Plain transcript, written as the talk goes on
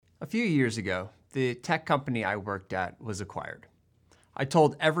A few years ago, the tech company I worked at was acquired. I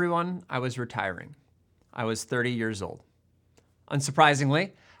told everyone I was retiring. I was 30 years old.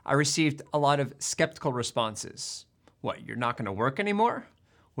 Unsurprisingly, I received a lot of skeptical responses. What, you're not going to work anymore?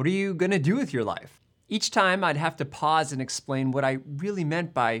 What are you going to do with your life? Each time I'd have to pause and explain what I really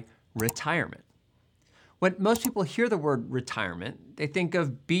meant by retirement. When most people hear the word retirement, they think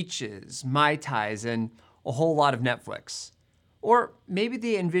of beaches, Mai Tais, and a whole lot of Netflix. Or maybe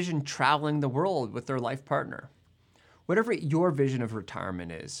they envision traveling the world with their life partner. Whatever your vision of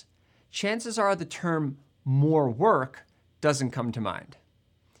retirement is, chances are the term more work doesn't come to mind.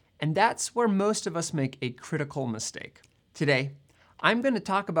 And that's where most of us make a critical mistake. Today, I'm going to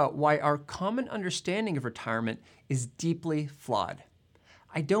talk about why our common understanding of retirement is deeply flawed.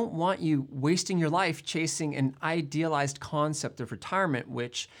 I don't want you wasting your life chasing an idealized concept of retirement,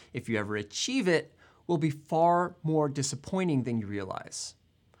 which, if you ever achieve it, will be far more disappointing than you realize.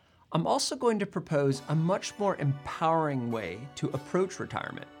 I'm also going to propose a much more empowering way to approach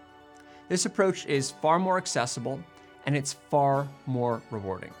retirement. This approach is far more accessible and it's far more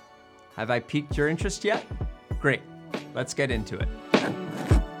rewarding. Have I piqued your interest yet? Great, let's get into it.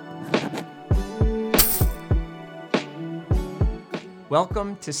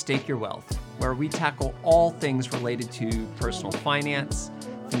 Welcome to Stake Your Wealth, where we tackle all things related to personal finance,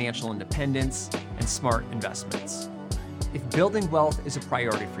 financial independence, and smart investments. If building wealth is a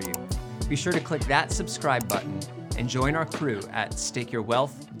priority for you, be sure to click that subscribe button and join our crew at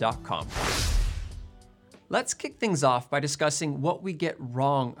stakeyourwealth.com. Let's kick things off by discussing what we get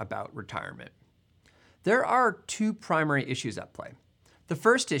wrong about retirement. There are two primary issues at play. The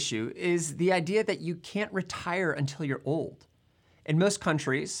first issue is the idea that you can't retire until you're old. In most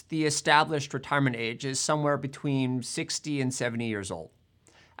countries, the established retirement age is somewhere between 60 and 70 years old.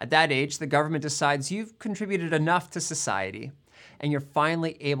 At that age, the government decides you've contributed enough to society, and you're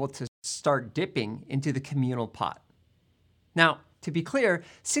finally able to start dipping into the communal pot. Now, to be clear,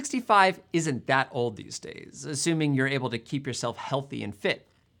 65 isn't that old these days, assuming you're able to keep yourself healthy and fit.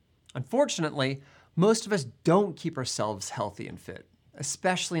 Unfortunately, most of us don't keep ourselves healthy and fit,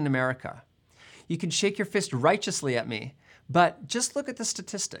 especially in America. You can shake your fist righteously at me, but just look at the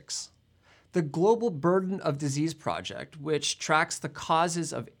statistics. The Global Burden of Disease Project, which tracks the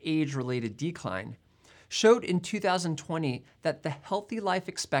causes of age-related decline, showed in 2020 that the healthy life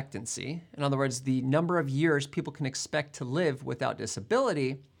expectancy, in other words, the number of years people can expect to live without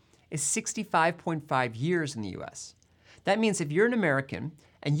disability, is 65.5 years in the US. That means if you're an American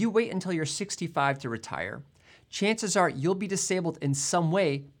and you wait until you're 65 to retire, chances are you'll be disabled in some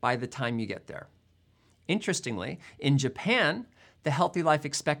way by the time you get there. Interestingly, in Japan, the healthy life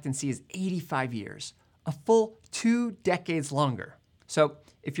expectancy is 85 years, a full 2 decades longer. So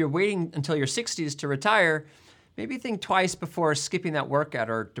if you're waiting until your 60s to retire, maybe think twice before skipping that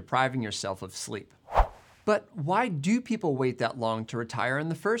workout or depriving yourself of sleep. But why do people wait that long to retire in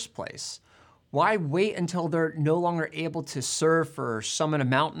the first place? Why wait until they're no longer able to surf or summit a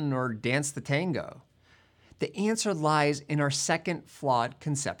mountain or dance the tango? The answer lies in our second flawed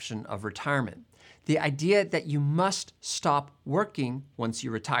conception of retirement. The idea that you must stop working once you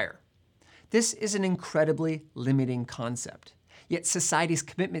retire. This is an incredibly limiting concept, yet society's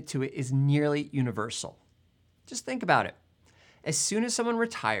commitment to it is nearly universal. Just think about it. As soon as someone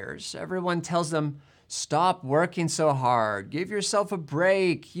retires, everyone tells them, stop working so hard, give yourself a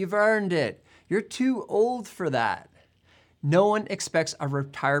break, you've earned it, you're too old for that. No one expects a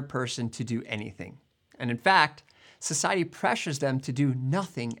retired person to do anything. And in fact, society pressures them to do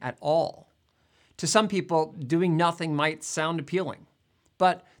nothing at all. To some people, doing nothing might sound appealing,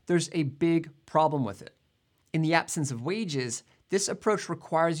 but there's a big problem with it. In the absence of wages, this approach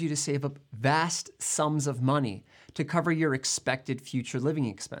requires you to save up vast sums of money to cover your expected future living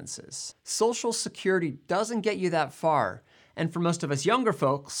expenses. Social Security doesn't get you that far, and for most of us younger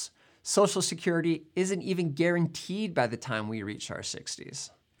folks, Social Security isn't even guaranteed by the time we reach our 60s.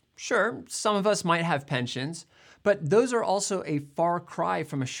 Sure, some of us might have pensions, but those are also a far cry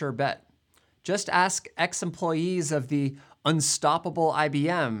from a sure bet. Just ask ex-employees of the unstoppable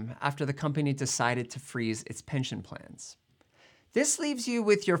IBM after the company decided to freeze its pension plans. This leaves you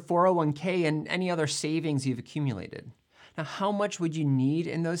with your 401k and any other savings you've accumulated. Now, how much would you need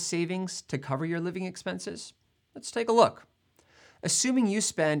in those savings to cover your living expenses? Let's take a look. Assuming you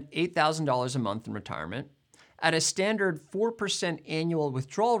spend $8,000 a month in retirement, at a standard 4% annual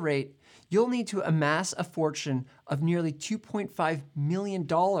withdrawal rate, you'll need to amass a fortune of nearly $2.5 million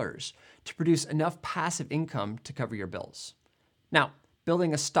to produce enough passive income to cover your bills. Now,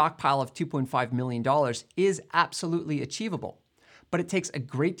 building a stockpile of $2.5 million is absolutely achievable, but it takes a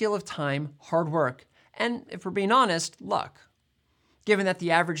great deal of time, hard work, and if we're being honest, luck. Given that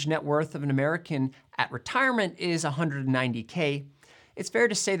the average net worth of an American at retirement is $190K, it's fair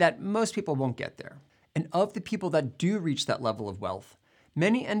to say that most people won't get there. And of the people that do reach that level of wealth,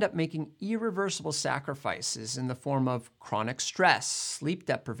 many end up making irreversible sacrifices in the form of chronic stress, sleep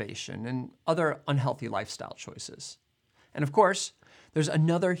deprivation, and other unhealthy lifestyle choices. And of course, there's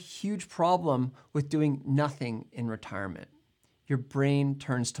another huge problem with doing nothing in retirement. Your brain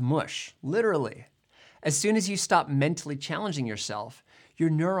turns to mush, literally. As soon as you stop mentally challenging yourself, your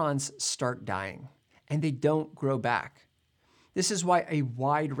neurons start dying, and they don't grow back. This is why a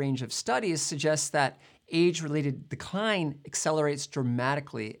wide range of studies suggest that age-related decline accelerates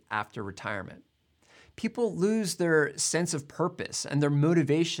dramatically after retirement. People lose their sense of purpose and their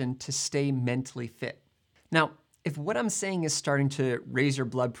motivation to stay mentally fit. Now, if what I'm saying is starting to raise your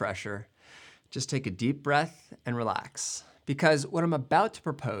blood pressure, just take a deep breath and relax, because what I'm about to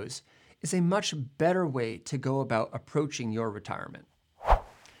propose is a much better way to go about approaching your retirement.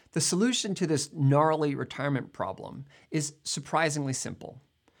 The solution to this gnarly retirement problem is surprisingly simple.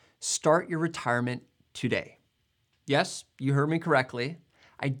 Start your retirement today. Yes, you heard me correctly.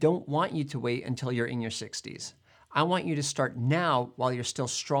 I don't want you to wait until you're in your 60s. I want you to start now while you're still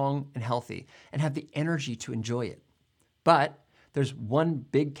strong and healthy and have the energy to enjoy it. But there's one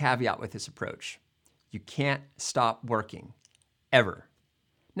big caveat with this approach. You can't stop working, ever.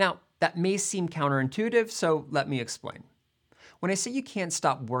 Now, that may seem counterintuitive, so let me explain. When I say you can't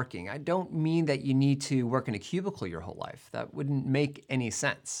stop working, I don't mean that you need to work in a cubicle your whole life. That wouldn't make any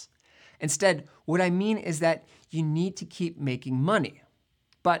sense. Instead, what I mean is that you need to keep making money,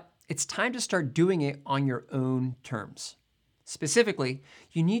 but it's time to start doing it on your own terms. Specifically,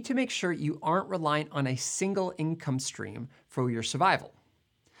 you need to make sure you aren't reliant on a single income stream for your survival.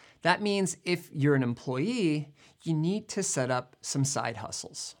 That means if you're an employee, you need to set up some side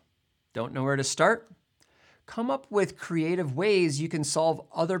hustles. Don't know where to start? Come up with creative ways you can solve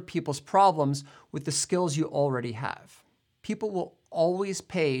other people's problems with the skills you already have. People will always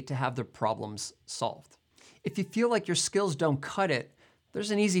pay to have their problems solved. If you feel like your skills don't cut it,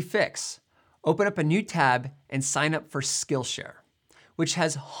 there's an easy fix. Open up a new tab and sign up for Skillshare, which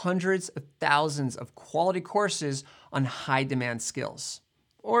has hundreds of thousands of quality courses on high-demand skills.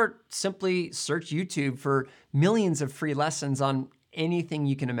 Or simply search YouTube for millions of free lessons on anything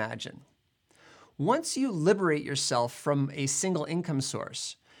you can imagine. Once you liberate yourself from a single income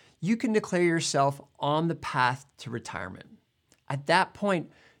source, you can declare yourself on the path to retirement. At that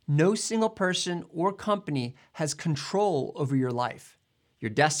point, no single person or company has control over your life. Your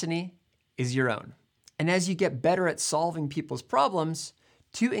destiny is your own. And as you get better at solving people's problems,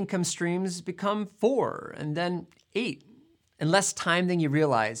 2 income streams become 4 and then 8. In less time than you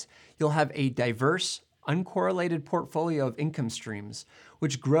realize, you'll have a diverse, uncorrelated portfolio of income streams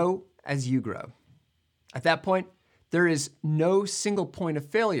which grow as you grow. At that point, there is no single point of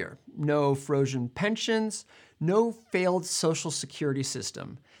failure, no frozen pensions, no failed social security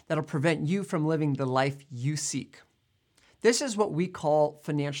system that'll prevent you from living the life you seek. This is what we call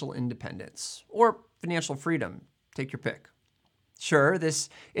financial independence, or financial freedom, take your pick. Sure, this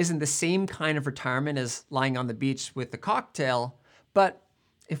isn't the same kind of retirement as lying on the beach with a cocktail, but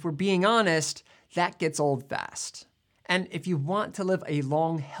if we're being honest, that gets old fast. And if you want to live a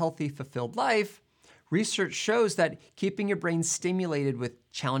long, healthy, fulfilled life, research shows that keeping your brain stimulated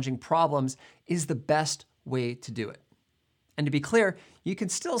with challenging problems is the best way to do it. And to be clear, you can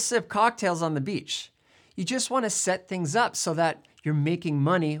still sip cocktails on the beach. You just want to set things up so that you're making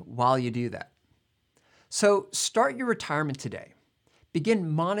money while you do that. So start your retirement today. Begin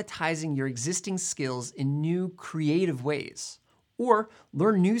monetizing your existing skills in new, creative ways, or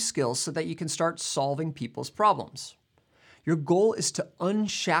learn new skills so that you can start solving people's problems. Your goal is to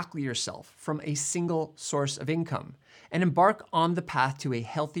unshackle yourself from a single source of income and embark on the path to a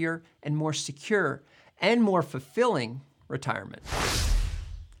healthier and more secure and more fulfilling retirement.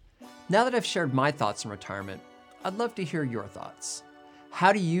 Now that I've shared my thoughts on retirement, I'd love to hear your thoughts.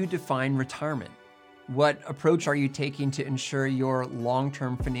 How do you define retirement? What approach are you taking to ensure your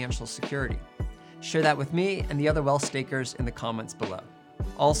long-term financial security? Share that with me and the other wealth stakers in the comments below.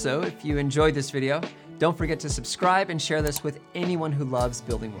 Also, if you enjoyed this video, don't forget to subscribe and share this with anyone who loves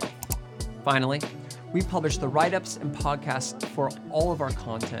building wealth. Finally, we publish the write-ups and podcasts for all of our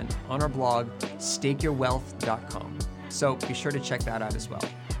content on our blog, stakeyourwealth.com. So be sure to check that out as well.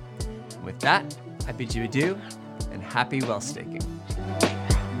 With that, I bid you adieu and happy wealth staking.